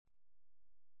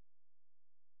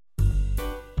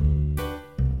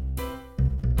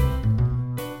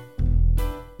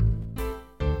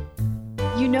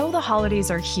You know the holidays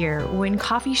are here when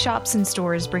coffee shops and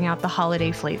stores bring out the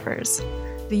holiday flavors.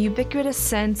 The ubiquitous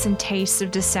scents and tastes of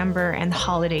December and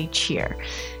holiday cheer.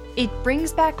 It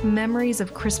brings back memories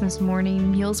of Christmas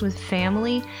morning, meals with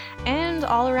family, and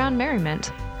all-around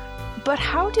merriment. But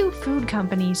how do food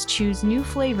companies choose new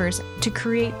flavors to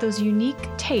create those unique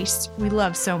tastes we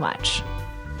love so much?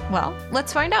 Well,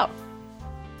 let's find out.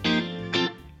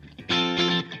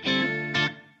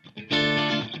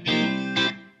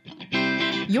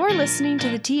 You're listening to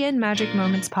the TN Magic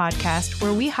Moments podcast,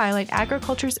 where we highlight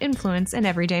agriculture's influence in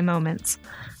everyday moments.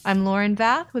 I'm Lauren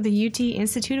Vath with the UT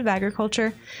Institute of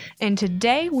Agriculture, and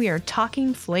today we are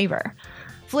talking flavor.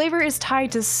 Flavor is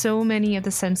tied to so many of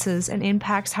the senses and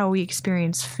impacts how we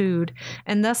experience food,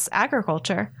 and thus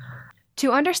agriculture.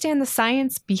 To understand the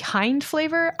science behind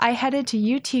flavor, I headed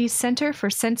to UT's Center for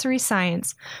Sensory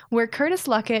Science, where Curtis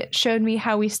Luckett showed me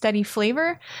how we study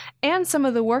flavor and some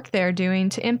of the work they're doing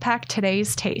to impact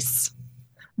today's tastes.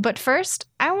 But first,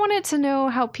 I wanted to know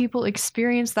how people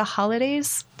experience the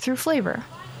holidays through flavor.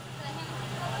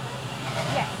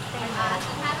 Yes,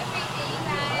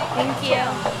 thank you.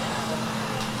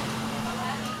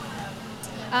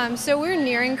 So we're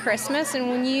nearing Christmas, and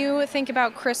when you think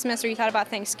about Christmas or you thought about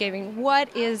Thanksgiving,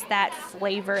 what is that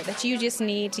flavor that you just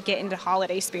need to get into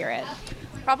holiday spirit?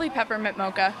 Probably peppermint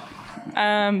mocha.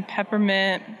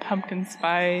 Peppermint, pumpkin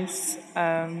spice,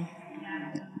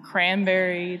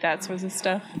 cranberry, that sort of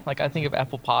stuff. Like, I think of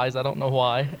apple pies. I don't know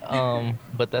why,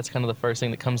 but that's kind of the first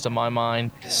thing that comes to my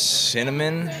mind.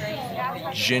 Cinnamon,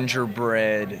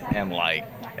 gingerbread, and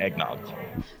eggnog.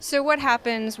 So what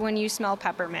happens when you smell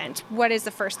peppermint? What is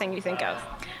the first thing you think of?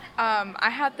 I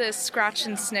had this scratch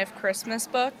and sniff Christmas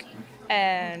book,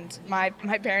 and my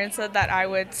parents said that I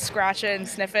would scratch it and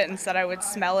sniff it and said I would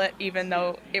smell it even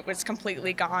though it was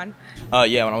completely gone.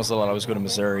 Yeah, when I was little, I was going to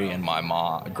Missouri, and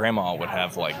my grandma would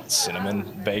have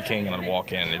cinnamon baking, and I'd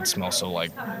walk in and it'd smell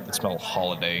it'd smell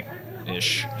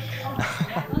holiday-ish.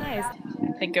 Nice.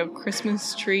 I think of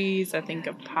Christmas trees, I think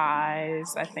of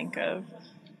pies, I think of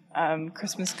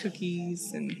Christmas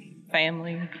cookies and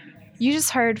family. You just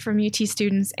heard from UT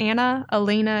students Anna,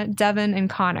 Elena, Devin, and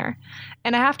Connor.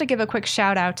 And I have to give a quick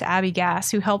shout out to Abby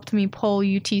Gass, who helped me pull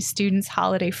UT students'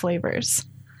 holiday flavors.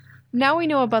 Now we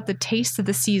know about the taste of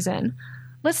the season.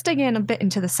 Let's dig in a bit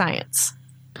into the science.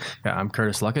 Yeah, I'm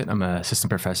Curtis Luckett. I'm an assistant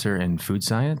professor in food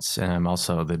science, and I'm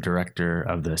also the director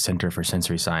of the Center for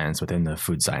Sensory Science within the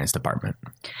food science department.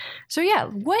 So yeah,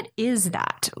 what is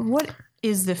that? What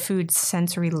is the Food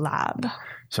Sensory Lab?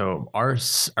 So our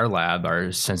lab,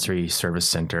 our sensory service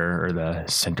center, or the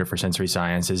Center for Sensory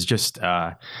Science, is just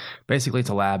basically it's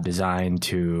a lab designed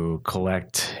to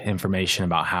collect information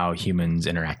about how humans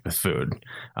interact with food.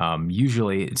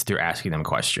 Usually it's through asking them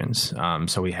questions.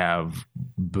 So we have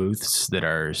booths that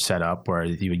are set up where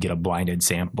you would get a blinded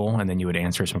sample, and then you would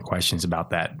answer some questions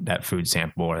about that food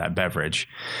sample or that beverage.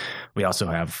 We also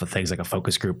have things like a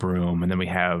focus group room, and then we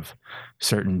have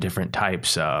certain different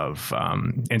types of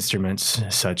instruments,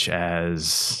 such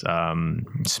as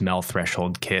smell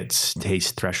threshold kits,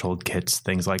 taste threshold kits,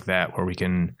 things like that, where we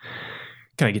can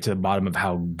kind of get to the bottom of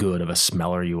how good of a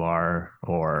smeller you are,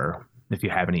 or if you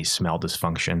have any smell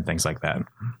dysfunction, things like that.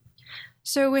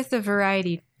 So with the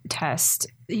variety test,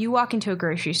 you walk into a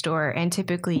grocery store and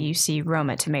typically you see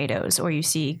Roma tomatoes or you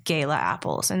see Gala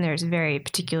apples, and there's very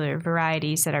particular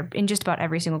varieties that are in just about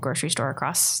every single grocery store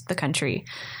across the country.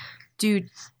 Do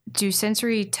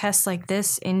sensory tests like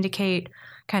this indicate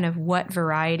kind of what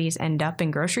varieties end up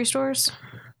in grocery stores?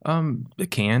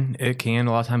 It can. A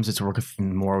lot of times it's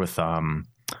more with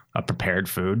a prepared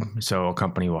food. So a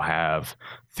company will have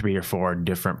 3 or 4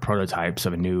 different prototypes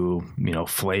of a new,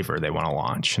 flavor they want to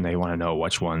launch, and they want to know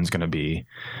which one's going to be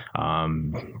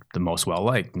the most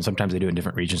well-liked. And sometimes they do it in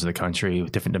different regions of the country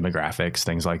with different demographics,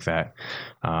 things like that.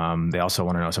 They also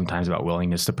want to know sometimes about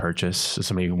willingness to purchase. So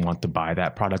somebody who wants to buy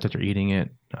that product after eating it.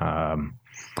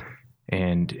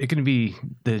 And it can be,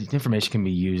 the information can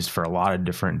be used for a lot of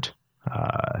different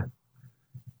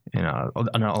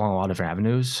along a lot of different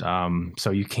avenues.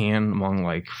 So you can,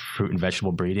 among fruit and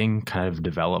vegetable breeding, kind of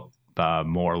develop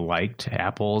more liked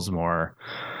apples, more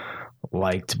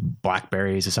liked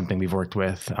blackberries is something we've worked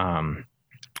with,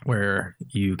 where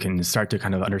you can start to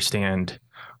kind of understand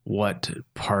what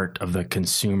part of the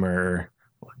consumer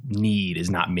need is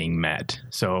not being met.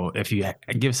 So if you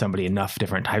give somebody enough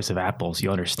different types of apples,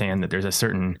 you'll understand that there's a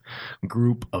certain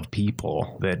group of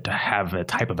people that have a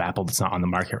type of apple that's not on the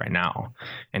market right now.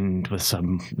 And with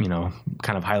some,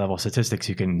 kind of high level statistics,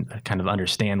 you can kind of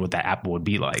understand what that apple would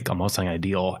be like, almost like an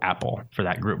ideal apple for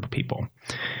that group of people.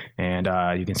 And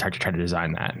you can start to try to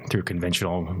design that through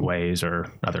conventional ways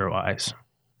or otherwise.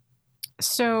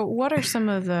 So what are some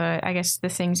of the, I guess, the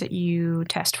things that you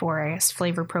test for? I guess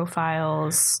flavor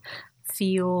profiles,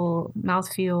 feel,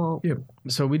 mouthfeel. Yeah.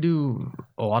 So we do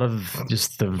a lot of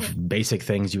just the basic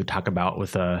things you would talk about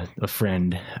with a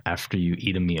friend after you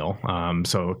eat a meal.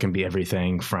 So it can be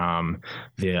everything from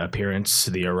the appearance,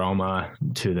 the aroma,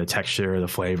 to the texture, the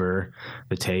flavor,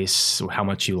 the taste, how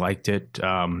much you liked it,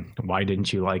 why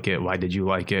didn't you like it, why did you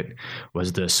like it,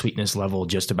 was the sweetness level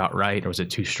just about right, or was it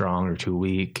too strong or too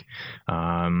weak?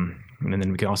 And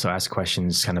then we can also ask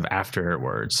questions kind of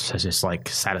afterwards, such as like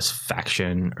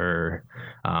satisfaction or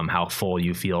how full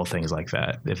you feel, things like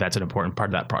that, if that's an important part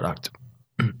of that product.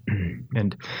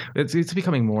 And it's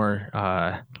becoming more,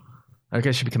 I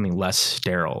guess, becoming less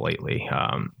sterile lately.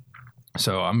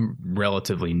 So I'm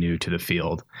relatively new to the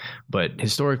field, but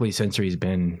historically Sensory has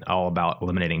been all about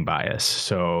eliminating bias.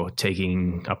 So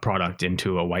taking a product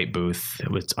into a white booth,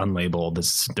 it's unlabeled,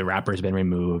 the wrapper's been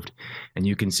removed, and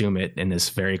you consume it in this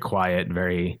very quiet,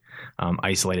 very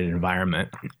isolated environment.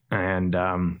 And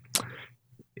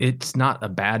it's not a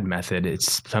bad method.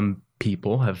 It's some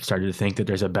people have started to think that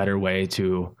there's a better way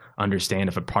to understand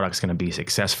if a product's going to be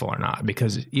successful or not,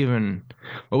 because even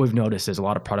what we've noticed is a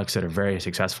lot of products that are very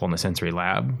successful in the sensory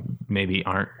lab maybe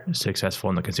aren't successful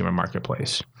in the consumer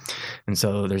marketplace. And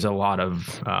so there's a lot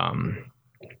of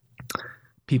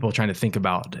people trying to think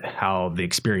about how the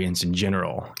experience in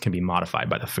general can be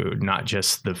modified by the food, not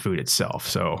just the food itself.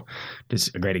 So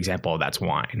just a great example of that's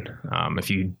wine. If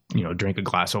you drink a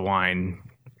glass of wine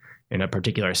in a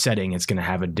particular setting, it's going to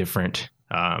have a different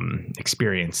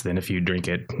experience than if you drink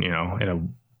it, in a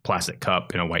plastic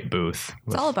cup in a white booth.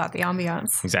 It's all about the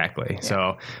ambiance. Exactly. Yeah.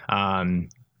 So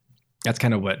that's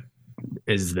kind of what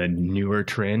is the newer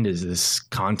trend, is this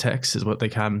context is what they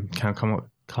came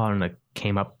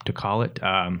up to call it.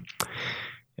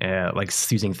 Like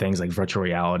using things like virtual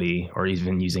reality, or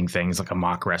even using things like a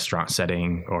mock restaurant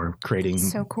setting, or creating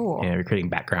so cool. Creating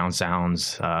background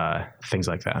sounds, things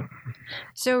like that.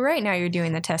 So right now you're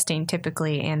doing the testing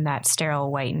typically in that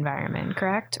sterile white environment,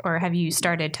 correct? Or have you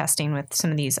started testing with some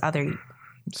of these other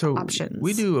options?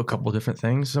 We do a couple of different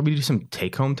things. So we do some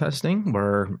take-home testing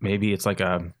where maybe it's like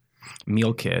a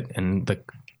meal kit, and the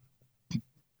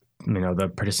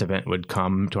participant would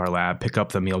come to our lab, pick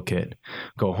up the meal kit,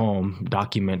 go home,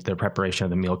 document their preparation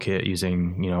of the meal kit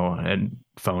using, a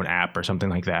phone app or something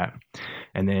like that,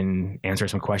 and then answer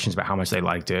some questions about how much they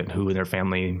liked it, who in their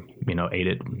family, ate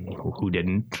it, who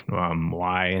didn't,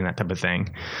 why, and that type of thing.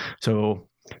 So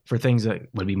for things that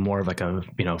would be more of like a,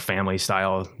 family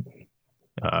style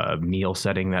meal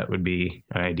setting, that would be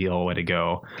an ideal way to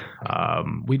go.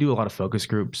 We do a lot of focus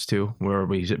groups too, where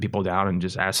we sit people down and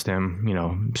just ask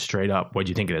them, straight up, what do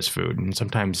you think of this food? And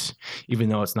sometimes, even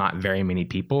though it's not very many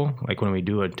people, like when we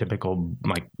do a typical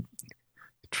like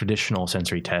traditional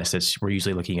sensory test, we're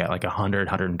usually looking at like 100,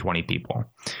 120 people.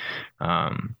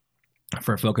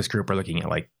 For a focus group, we're looking at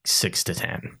like 6 to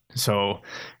 10. So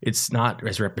it's not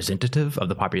as representative of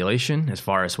the population as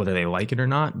far as whether they like it or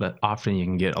not, but often you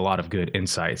can get a lot of good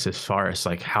insights as far as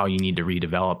like how you need to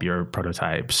redevelop your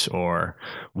prototypes, or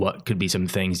what could be some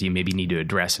things you maybe need to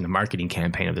address in the marketing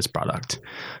campaign of this product.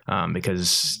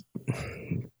 Because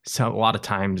a lot of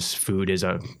times food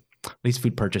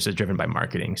purchase is driven by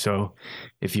marketing. So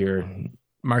if your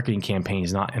marketing campaign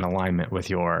is not in alignment with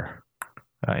your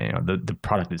the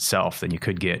product itself, then you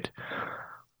could get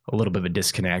a little bit of a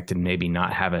disconnect and maybe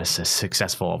not have as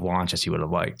successful of launch as you would have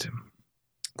liked.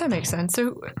 That makes sense.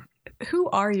 So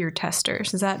who are your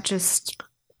testers? Is that just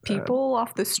people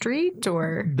off the street,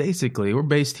 or? Basically, we're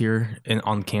based here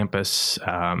on campus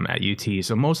at UT.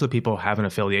 So most of the people have an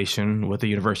affiliation with the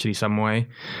university some way.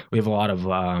 We have a lot of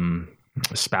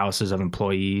spouses of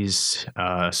employees,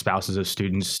 spouses of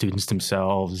students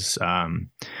themselves,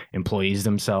 employees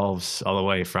themselves, all the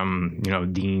way from,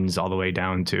 deans all the way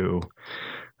down to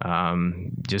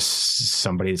just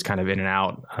somebody that's kind of in and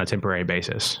out on a temporary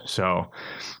basis. So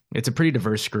it's a pretty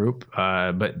diverse group,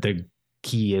 but the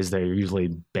key is they're usually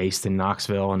based in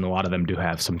Knoxville, and a lot of them do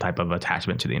have some type of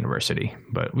attachment to the university.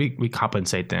 But we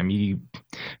compensate them.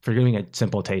 For doing a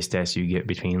simple taste test, you get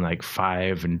between like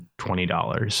 $5 and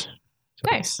 $20.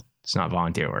 Nice. It's not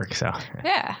volunteer work, so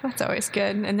yeah, that's always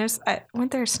good. And weren't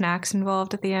there snacks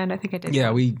involved at the end? I think I did. Yeah,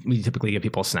 we typically give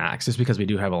people snacks, just because we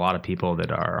do have a lot of people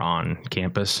that are on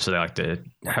campus, so they like to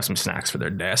have some snacks for their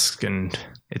desk, and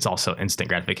it's also instant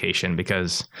gratification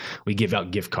because we give out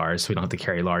gift cards, so we don't have to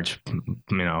carry large,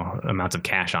 amounts of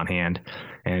cash on hand,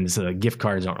 and so the gift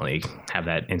cards don't really have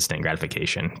that instant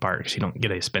gratification part, because you don't get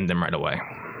to spend them right away.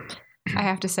 I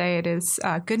have to say it is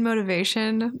good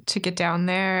motivation to get down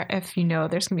there if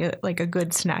there's going to be like a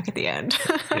good snack at the end.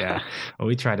 Yeah. Well,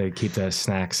 we try to keep the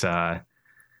snacks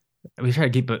We try to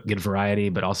keep a good variety,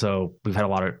 but also we've had a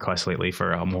lot of requests lately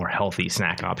for a more healthy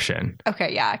snack option.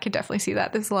 Okay, yeah, I could definitely see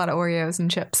that. There's a lot of Oreos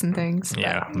and chips and things.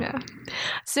 Yeah.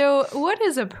 So, what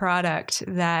is a product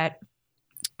that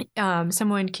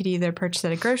someone could either purchase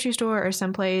at a grocery store or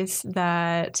someplace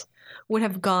that would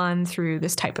have gone through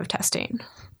this type of testing?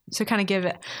 So, kind of give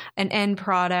it an end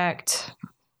product,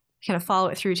 kind of follow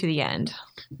it through to the end.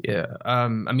 Yeah.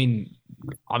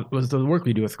 The work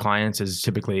we do with clients is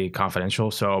typically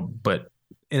confidential. But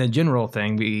in a general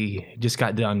thing, we just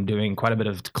got done doing quite a bit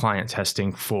of client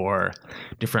testing for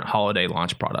different holiday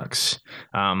launch products.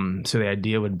 So the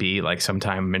idea would be like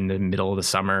sometime in the middle of the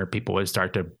summer, people would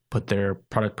start to put their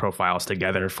product profiles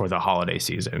together for the holiday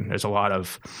season. There's a lot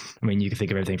of, you can think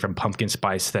of everything from pumpkin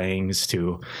spice things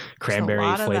to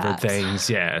cranberry flavored things.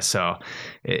 Yeah. So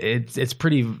it's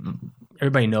pretty,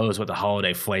 everybody knows what the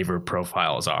holiday flavor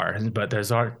profiles are, but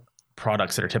there's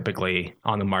products that are typically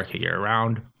on the market year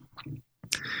round.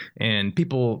 And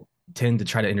people tend to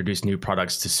try to introduce new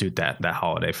products to suit that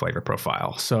holiday flavor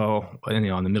profile. So, in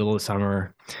the middle of the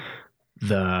summer,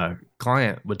 the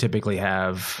client would typically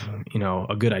have,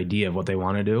 a good idea of what they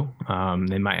want to do.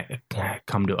 They might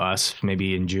come to us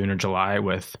maybe in June or July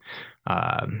with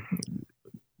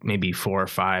maybe 4 or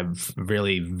 5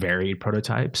 really varied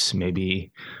prototypes,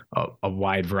 maybe a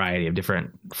wide variety of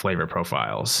different flavor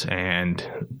profiles.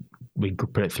 And we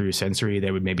put it through sensory. They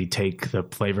would maybe take the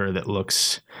flavor that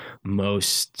looks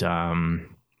most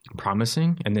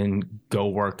promising and then go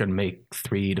work and make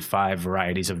 3 to 5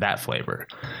 varieties of that flavor.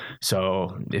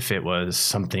 So if it was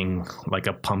something like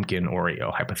a pumpkin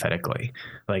Oreo, hypothetically,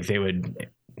 like they would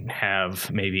have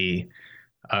maybe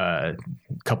a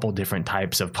couple different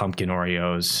types of pumpkin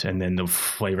Oreos, and then the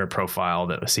flavor profile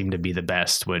that seemed to be the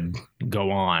best would go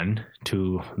on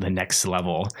to the next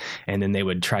level. And then they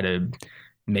would try to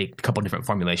make a couple different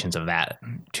formulations of that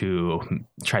to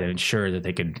try to ensure that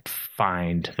they could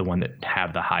find the one that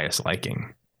have the highest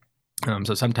liking.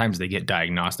 So sometimes they get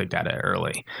diagnostic data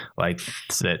early, like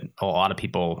that a lot of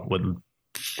people would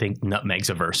think nutmeg's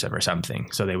aversive or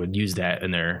something. So they would use that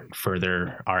in their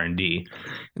further R&D.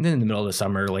 And then in the middle of the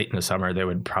summer, late in the summer, they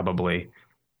would probably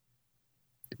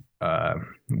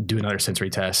do another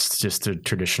sensory test, just a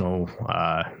traditional,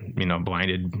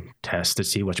 blinded test to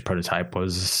see which prototype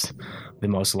was the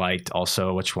most liked.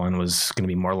 Also, which one was going to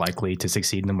be more likely to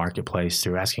succeed in the marketplace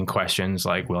through asking questions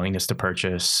like willingness to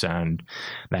purchase and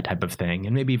that type of thing.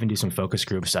 And maybe even do some focus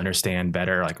groups to understand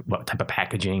better, like what type of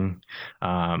packaging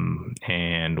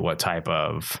and what type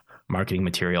of marketing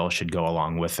material should go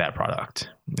along with that product.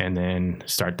 And then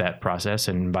start that process.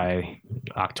 And by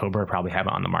October, probably have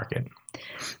it on the market.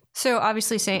 So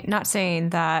obviously not saying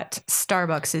that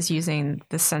Starbucks is using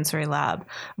the sensory lab,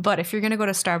 but if you're going to go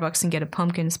to Starbucks and get a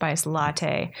pumpkin spice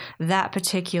latte, that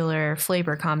particular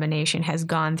flavor combination has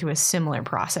gone through a similar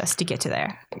process to get to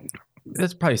there.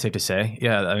 That's probably safe to say.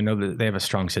 Yeah, I know that they have a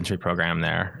strong sensory program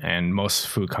there, and most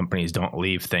food companies don't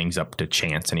leave things up to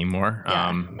chance anymore.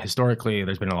 Yeah. Historically,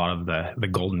 there's been a lot of the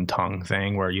golden tongue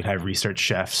thing where you'd have research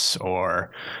chefs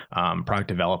or product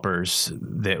developers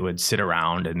that would sit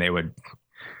around and they would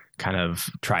kind of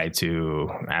try to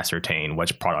ascertain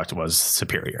which product was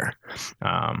superior.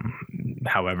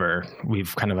 However,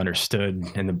 we've kind of understood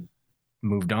and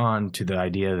moved on to the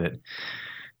idea that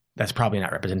that's probably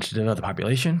not representative of the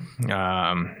population.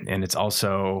 And it's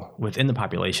also within the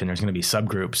population, there's going to be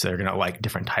subgroups that are going to like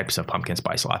different types of pumpkin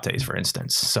spice lattes, for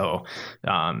instance. So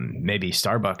maybe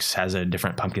Starbucks has a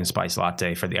different pumpkin spice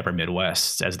latte for the upper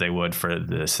Midwest as they would for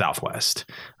the Southwest.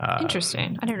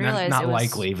 Interesting. I didn't realize not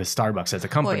likely with Starbucks as a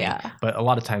company, but a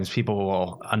lot of times people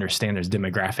will understand there's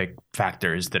demographic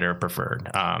factors that are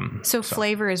preferred. So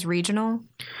flavor is regional?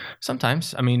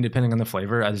 Sometimes. Depending on the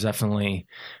flavor, there's definitely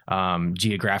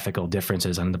geographical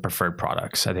differences on the preferred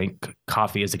products. I think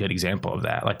coffee is a good example of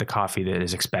that. Like the coffee that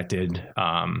is expected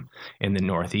in the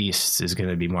Northeast is going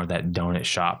to be more that donut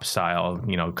shop style,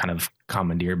 kind of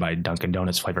commandeered by Dunkin'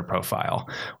 Donuts flavor profile.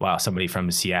 While somebody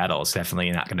from Seattle is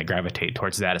definitely not going to gravitate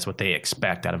towards that as what they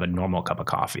expect out of a normal cup of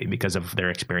coffee because of their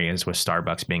experience with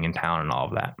Starbucks being in town and all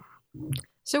of that.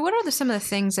 So what are some of the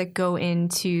things that go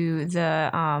into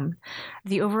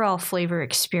the overall flavor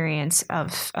experience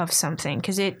of something?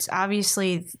 Because it's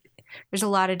obviously there's a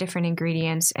lot of different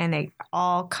ingredients and they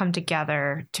all come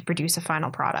together to produce a final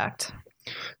product.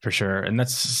 For sure. And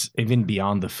that's even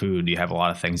beyond the food. You have a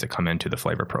lot of things that come into the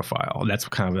flavor profile. That's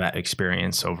kind of that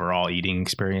experience, overall eating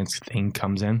experience thing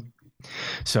comes in.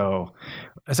 So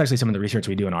that's actually some of the research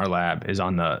we do in our lab is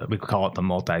on we call it the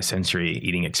multi-sensory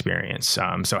eating experience.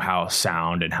 So how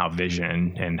sound and how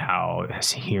vision and how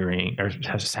hearing or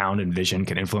how sound and vision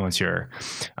can influence your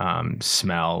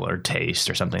smell or taste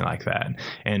or something like that.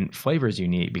 And flavor is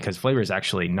unique because flavor is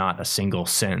actually not a single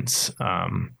sense.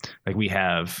 Like we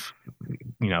have,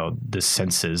 the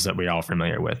senses that we're all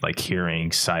familiar with, like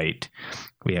hearing, sight.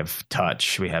 We have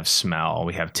touch, we have smell,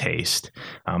 we have taste.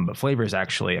 But flavor is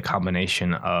actually a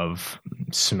combination of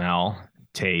smell,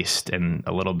 taste, and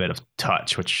a little bit of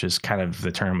touch, which is kind of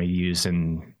the term we use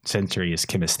in sensory is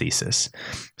kinesthesis.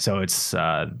 So it's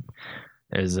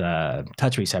there's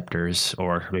touch receptors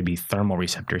or maybe thermal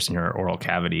receptors in your oral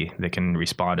cavity that can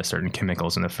respond to certain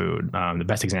chemicals in the food. The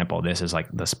best example of this is like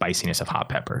the spiciness of hot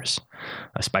peppers.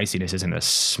 Spiciness isn't a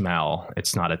smell.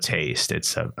 It's not a taste.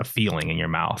 It's a feeling in your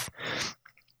mouth.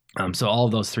 So all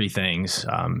of those three things,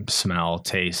 smell,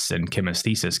 taste, and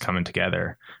kinesthesis coming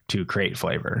together to create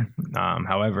flavor.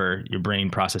 However, your brain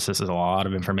processes a lot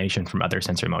of information from other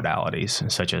sensory modalities,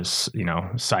 such as,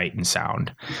 sight and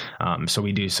sound. So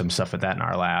we do some stuff with that in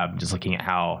our lab, just looking at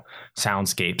how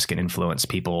soundscapes can influence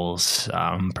people's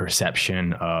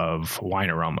perception of wine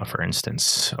aroma, for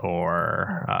instance,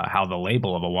 or how the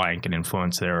label of a wine can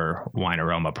influence their wine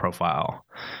aroma profile.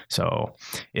 So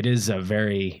it is a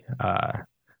very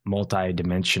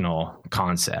multi-dimensional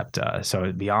concept.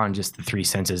 So beyond just the three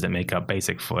senses that make up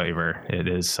basic flavor, it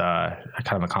is a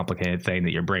kind of a complicated thing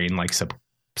that your brain likes to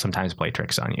sometimes play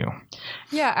tricks on you.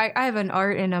 Yeah, I have an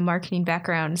art and a marketing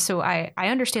background, so I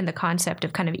understand the concept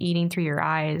of kind of eating through your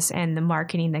eyes and the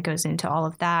marketing that goes into all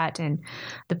of that and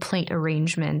the plate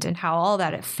arrangement and how all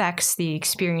that affects the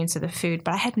experience of the food.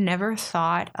 But I had never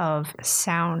thought of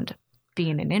sound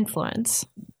being an influence.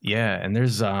 Yeah, and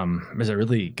there's a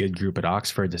really good group at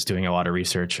Oxford that's doing a lot of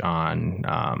research on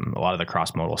a lot of the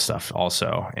cross-modal stuff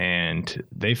also, and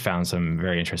they've found some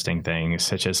very interesting things,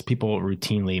 such as people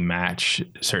routinely match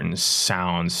certain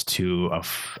sounds to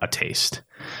a taste.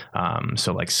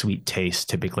 So like sweet tastes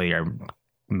typically are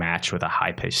matched with a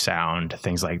high-pitched sound,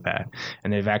 things like that.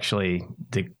 And they've actually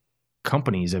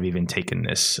companies have even taken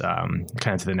this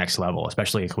kind of to the next level,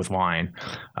 especially with wine.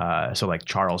 So like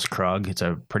Charles Krug, it's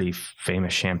a pretty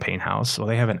famous champagne house. Well,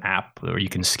 they have an app where you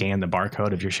can scan the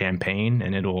barcode of your champagne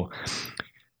and it'll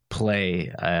play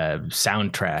a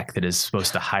soundtrack that is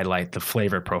supposed to highlight the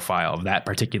flavor profile of that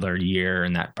particular year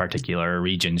and that particular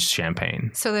region's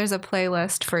champagne. So there's a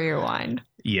playlist for your wine.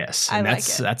 Yes. And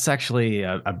that's actually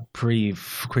a pretty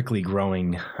quickly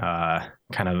growing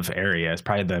kind of area. It's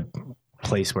probably the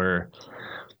place where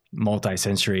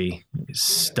multi-sensory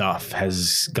stuff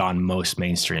has gone most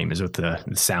mainstream is with the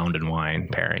sound and wine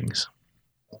pairings.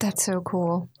 That's so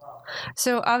cool.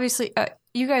 So obviously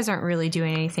you guys aren't really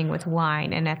doing anything with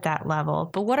wine and at that level,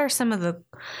 but what are some of the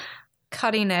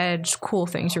cutting edge cool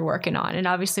things you're working on? And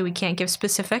obviously we can't give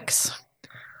specifics.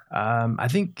 I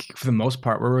think for the most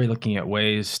part, we're really looking at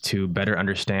ways to better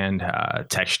understand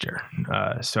texture.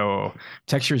 So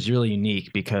texture is really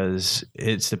unique because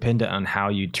it's dependent on how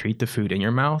you treat the food in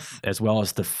your mouth as well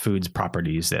as the food's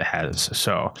properties that it has.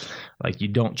 So like you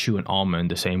don't chew an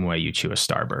almond the same way you chew a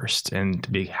Starburst, and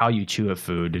how you chew a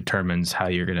food determines how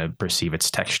you're going to perceive its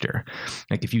texture.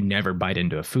 Like if you never bite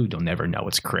into a food, you'll never know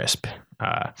it's crisp.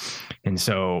 And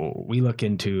so we look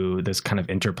into this kind of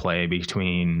interplay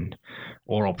between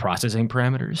oral processing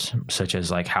parameters, such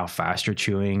as like how fast you're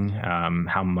chewing,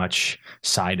 how much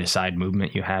side-to-side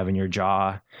movement you have in your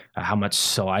jaw, how much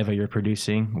saliva you're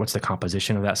producing, what's the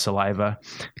composition of that saliva,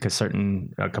 because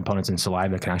certain components in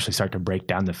saliva can actually start to break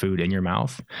down the food in your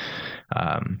mouth.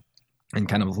 And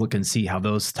kind of look and see how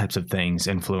those types of things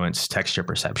influence texture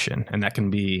perception. And that can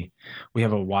be, we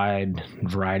have a wide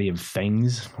variety of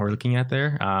things we're looking at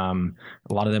there. A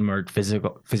lot of them are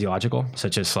physiological,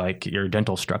 such as like your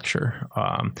dental structure.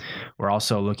 We're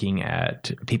also looking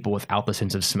at people without the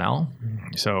sense of smell.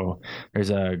 So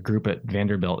there's a group at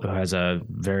Vanderbilt who has a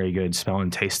very good smell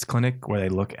and taste clinic where they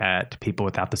look at people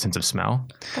without the sense of smell.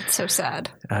 That's so sad.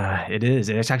 It is.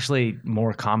 It's actually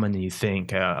more common than you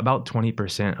think. About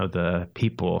 20% of the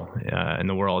people in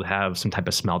the world have some type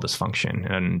of smell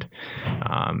dysfunction, and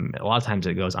a lot of times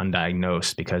it goes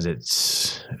undiagnosed because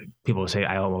it's people say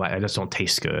I just don't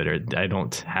taste good, or I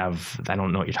don't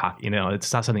know what you're talking.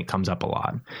 It's not something that comes up a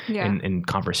lot in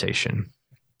conversation,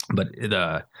 but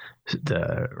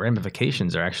the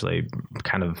ramifications are actually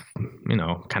kind of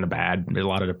bad. There's a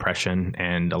lot of depression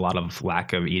and a lot of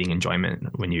lack of eating enjoyment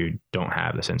when you don't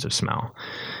have the sense of smell.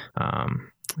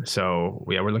 So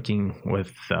we're looking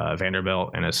with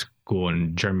Vanderbilt and a school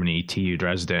in Germany, TU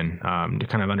Dresden, to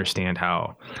kind of understand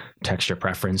how texture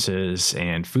preferences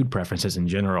and food preferences in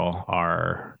general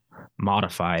are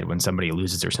modified when somebody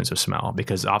loses their sense of smell,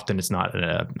 because often it's not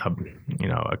a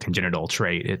congenital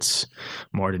trait. It's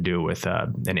more to do with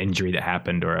an injury that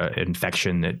happened or an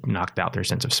infection that knocked out their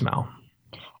sense of smell.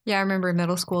 Yeah, I remember in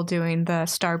middle school doing the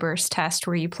Starburst test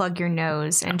where you plug your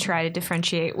nose and try to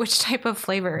differentiate which type of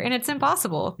flavor, and it's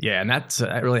impossible. Yeah, and that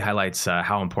really highlights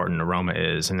how important aroma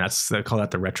is, and they call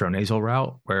that the retronasal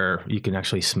route, where you can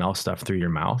actually smell stuff through your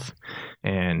mouth.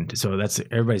 And so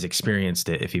everybody's experienced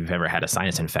it. If you've ever had a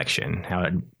sinus infection,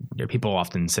 people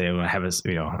often say, "Well, I have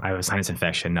a sinus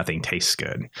infection, nothing tastes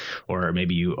good," or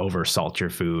maybe you oversalt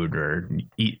your food or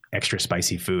eat extra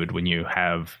spicy food when you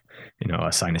have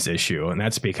a sinus issue, and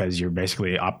that's because you're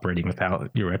basically operating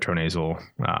without your retronasal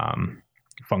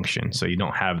function. So you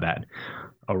don't have that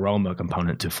aroma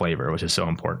component to flavor, which is so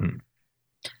important.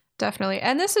 Definitely.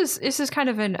 And this is kind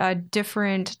of a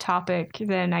different topic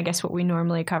than I guess what we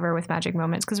normally cover with Magic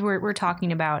Moments, because we're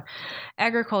talking about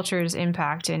agriculture's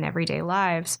impact in everyday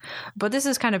lives. But this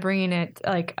is kind of bringing it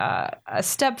like a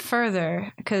step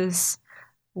further, because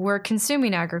we're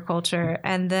consuming agriculture,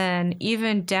 and then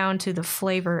even down to the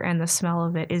flavor and the smell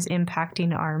of it is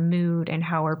impacting our mood and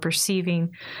how we're perceiving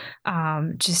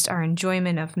just our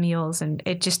enjoyment of meals, and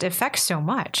it just affects so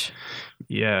much.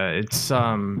 Yeah, it's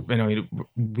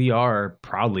we are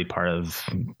proudly part of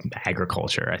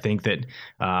agriculture. I think that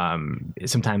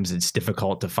sometimes it's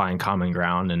difficult to find common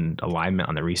ground and alignment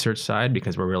on the research side,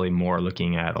 because we're really more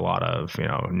looking at a lot of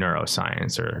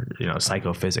neuroscience or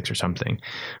psychophysics or something.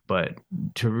 But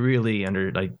to really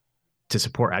to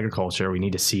support agriculture, we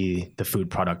need to see the food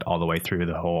product all the way through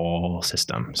the whole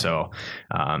system. So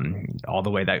all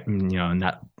the way that, and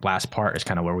that last part is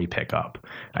kind of where we pick up,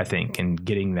 I think, and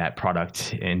getting that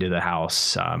product into the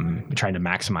house, trying to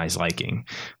maximize liking.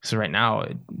 So right now,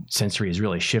 sensory has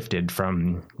really shifted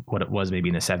from what it was maybe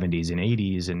in the 70s and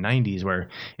 80s and 90s, where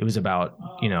it was about,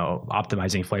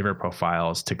 optimizing flavor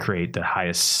profiles to create the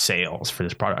highest sales for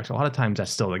this product. A lot of times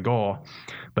that's still the goal,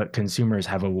 but consumers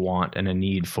have a want and a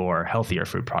need for healthier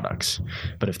food products.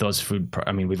 But if those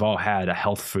we've all had a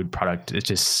health food product, it's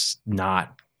just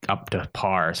not up to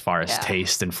par as far as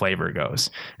taste and flavor goes,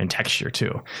 and texture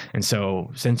too. And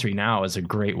so sensory now is a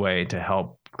great way to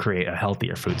help create a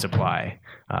healthier food supply.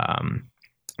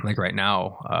 Like right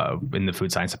now, in the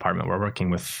food science department, we're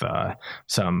working with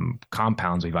some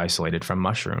compounds we've isolated from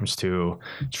mushrooms to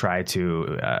try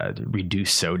to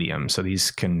reduce sodium. So these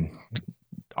can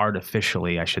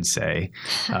artificially, I should say,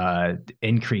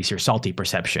 increase your salty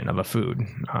perception of a food.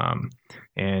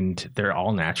 And they're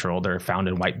all natural. They're found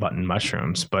in white button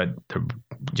mushrooms, but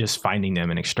just finding them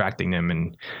and extracting them,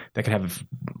 and that could have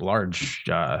large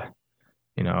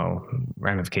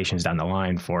ramifications down the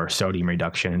line for sodium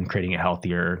reduction, creating a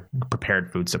healthier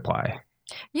prepared food supply.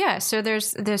 Yeah, so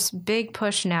there's this big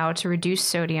push now to reduce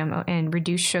sodium and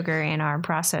reduce sugar in our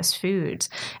processed foods,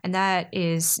 and that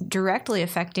is directly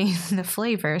affecting the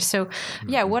flavor. So,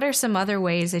 what are some other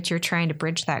ways that you're trying to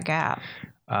bridge that gap?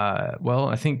 Well,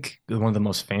 I think one of the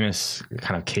most famous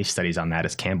kind of case studies on that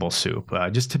is Campbell's soup.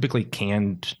 Just typically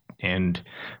canned and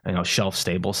shelf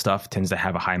stable stuff tends to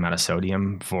have a high amount of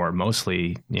sodium for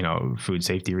mostly food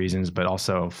safety reasons, but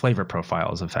also flavor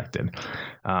profile is affected.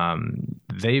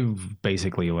 They've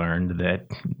basically learned that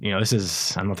this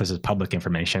is, I don't know if this is public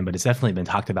information, but it's definitely been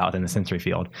talked about in the sensory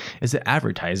field, is that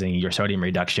advertising your sodium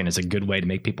reduction is a good way to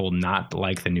make people not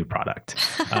like the new product.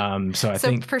 So I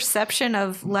think perception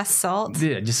of less salt.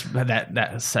 Yeah, just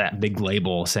that big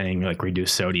label saying like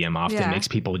reduce sodium often makes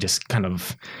people just kind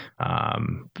of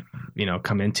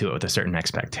come into it with a certain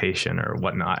expectation or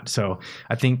whatnot. So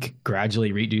I think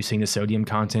gradually reducing the sodium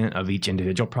content of each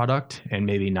individual product, and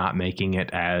maybe not making it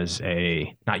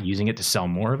not using it to sell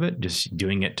more of it, just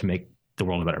doing it to make the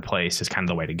world a better place is kind of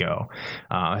the way to go.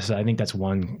 So I think that's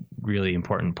one really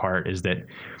important part, is that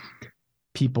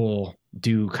people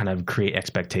do kind of create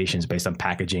expectations based on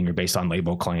packaging or based on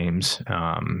label claims.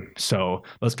 So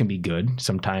those can be good.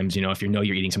 Sometimes, if you're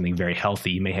eating something very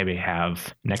healthy, you may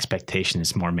have an expectation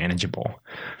that's more manageable.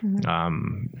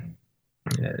 Mm-hmm.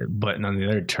 But on the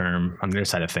other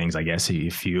side of things, I guess,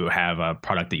 if you have a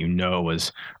product that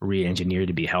was re-engineered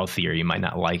to be healthier, you might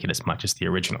not like it as much as the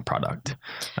original product.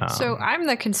 So I'm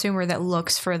the consumer that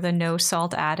looks for the no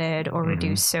salt added or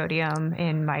reduced sodium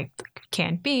in my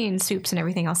canned beans, soups, and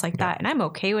everything else like that. And I'm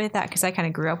okay with that because I kind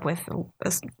of grew up with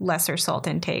a lesser salt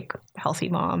intake, healthy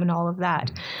mom, and all of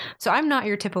that. So I'm not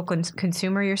your typical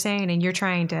consumer, you're saying, and you're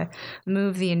trying to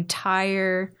move the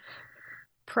entire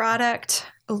product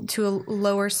to a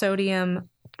lower sodium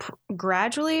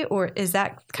gradually, or is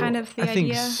that kind of the idea?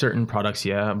 I think certain products,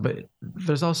 but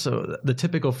there's also the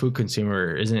typical food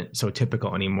consumer isn't so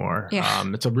typical anymore. Yeah.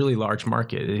 It's a really large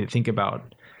market. You think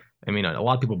about I mean, a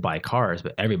lot of people buy cars,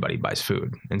 but everybody buys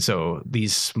food. And so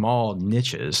these small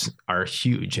niches are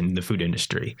huge in the food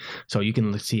industry. So you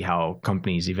can see how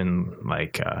companies, even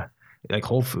like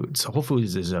Whole Foods. Whole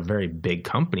Foods is a very big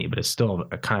company, but it's still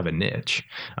a kind of a niche.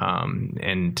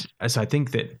 And so I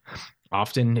think that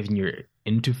often if you're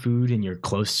into food and you're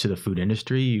close to the food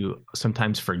industry, you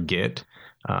sometimes forget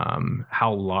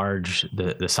how large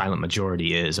the silent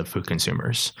majority is of food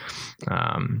consumers.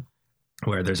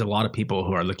 Where there's a lot of people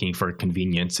who are looking for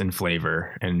convenience and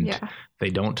flavor, and they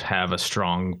don't have a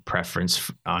strong preference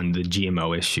on the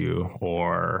GMO issue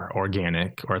or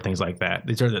organic or things like that.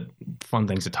 These are the fun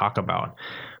things to talk about.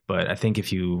 But I think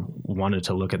if you wanted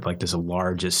to look at like this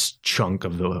largest chunk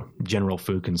of the general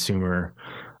food consumer,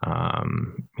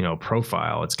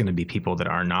 profile, it's going to be people that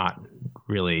are not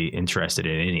really interested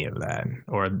in any of that,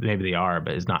 or maybe they are,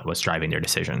 but it's not what's driving their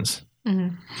decisions.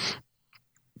 Mm-hmm.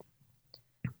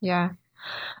 Yeah.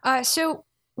 So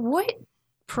what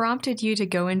prompted you to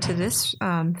go into this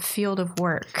field of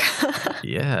work?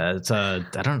 Yeah, it's I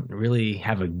don't really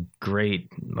have a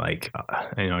great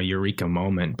eureka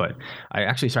moment, but I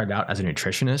actually started out as a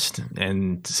nutritionist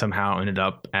and somehow ended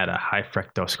up at a high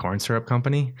fructose corn syrup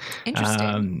company.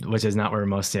 Interesting. Which is not where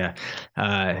most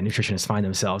nutritionists find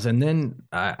themselves. And then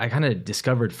I kind of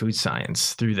discovered food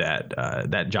science through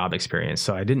that job experience.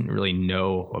 So I didn't really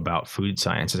know about food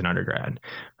science as an undergrad.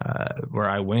 Where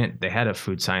I went, they had a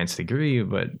food science degree,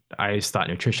 but I just thought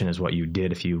nutrition is what you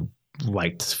did if you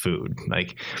liked food.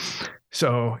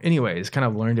 So anyways, kind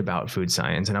of learned about food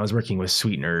science, and I was working with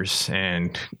sweeteners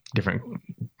and different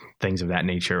things of that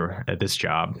nature at this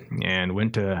job, and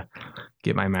went to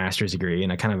get my master's degree.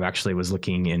 And I kind of actually was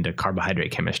looking into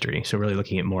carbohydrate chemistry. So really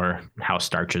looking at more how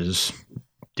starches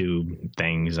do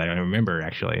things. I remember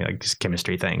actually like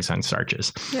chemistry things on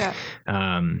starches. Yeah.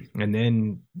 And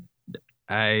then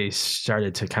I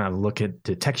started to kind of look at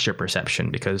the texture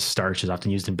perception, because starch is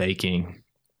often used in baking.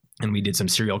 And we did some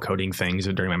cereal coating things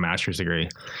during my master's degree,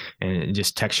 and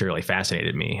just texture really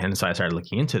fascinated me. And so I started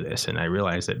looking into this, and I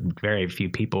realized that very few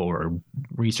people were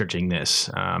researching this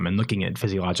and looking at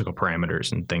physiological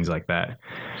parameters and things like that.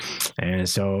 And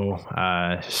so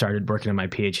started working on my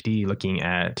PhD looking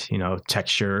at,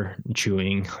 texture,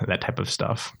 chewing, that type of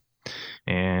stuff.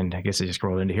 And I guess I just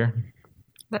rolled into here.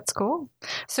 That's cool.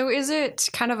 So is it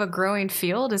kind of a growing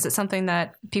field? Is it something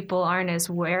that people aren't as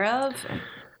aware of?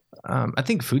 I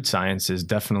think food science is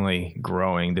definitely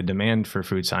growing. The demand for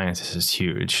food science is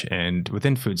huge. And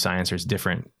within food science, there's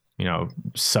different,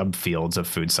 subfields of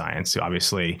food science. So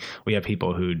obviously, we have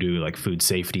people who do like food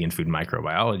safety and food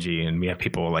microbiology, and we have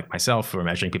people like myself who are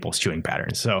measuring people's chewing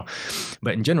patterns. So,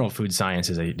 but in general, food science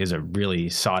is a really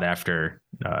sought after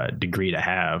degree to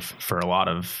have for a lot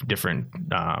of different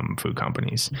food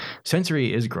companies.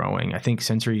 Sensory is growing. I think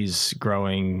sensory is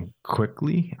growing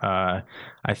quickly. I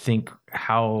think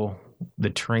how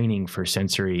the training for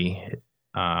sensory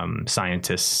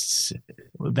scientists,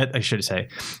 that I should say,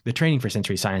 the training for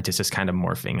sensory scientists is kind of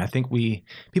morphing. I think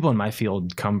people in my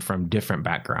field come from different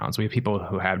backgrounds. We have people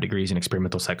who have degrees in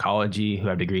experimental psychology, who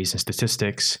have degrees in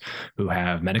statistics, who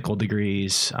have medical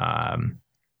degrees.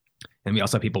 And we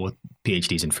also have people with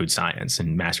PhDs in food science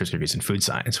and master's degrees in food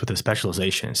science with a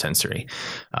specialization in sensory.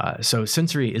 So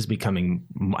sensory is becoming,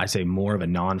 I say, more of a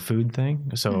non-food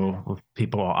thing. So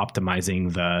people are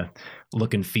optimizing the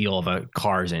look and feel of a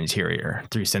car's interior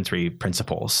through sensory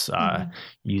principles,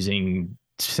 using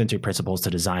sensory principles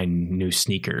to design new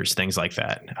sneakers, things like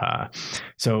that.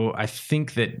 So I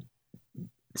think that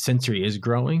sensory is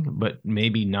growing, but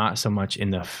maybe not so much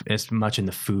as much in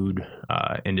the food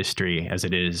industry as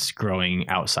it is growing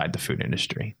outside the food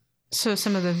industry. So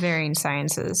some of the varying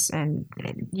sciences, and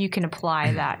you can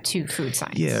apply that to food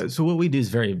science. Yeah. So what we do is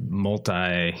very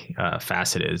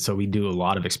multi-faceted. So we do a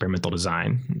lot of experimental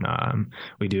design.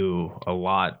 We do a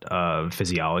lot of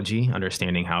physiology,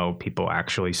 understanding how people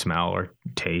actually smell or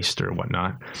taste or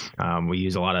whatnot. We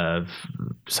use a lot of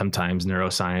sometimes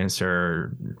neuroscience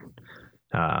or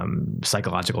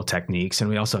psychological techniques, and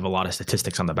we also have a lot of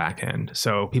statistics on the back end,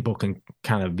 so people can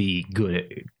kind of be good at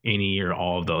any or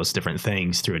all of those different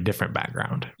things through a different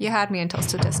background. You had me until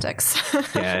statistics.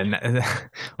 Yeah, and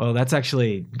well, that's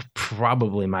actually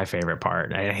probably my favorite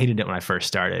part. I hated it when I first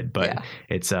started, but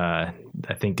it's I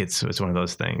think it's one of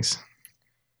those things.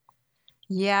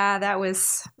 Yeah, that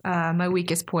was my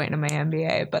weakest point in my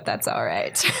MBA, but that's all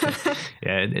right.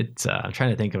 Yeah, it's. I'm trying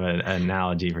to think of an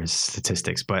analogy for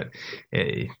statistics, but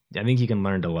I think you can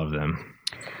learn to love them.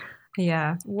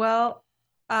 Yeah. Well,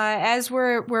 as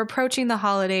we're approaching the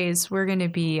holidays, we're going to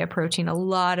be approaching a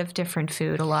lot of different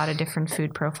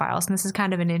food profiles, and this is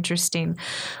kind of an interesting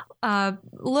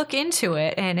look into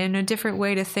it and in a different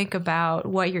way to think about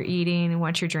what you're eating and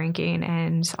what you're drinking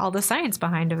and all the science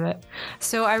behind of it.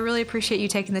 So I really appreciate you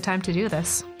taking the time to do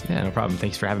this. Yeah, no problem.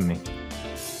 Thanks for having me.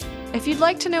 If you'd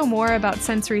like to know more about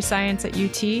sensory science at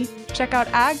UT, check out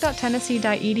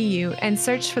ag.tennessee.edu and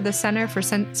search for the Center for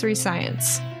Sensory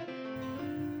Science.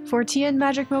 For TN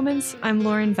Magic Moments, I'm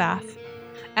Lauren Vath.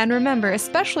 And remember,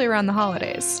 especially around the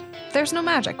holidays, there's no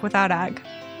magic without ag.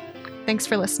 Thanks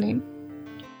for listening.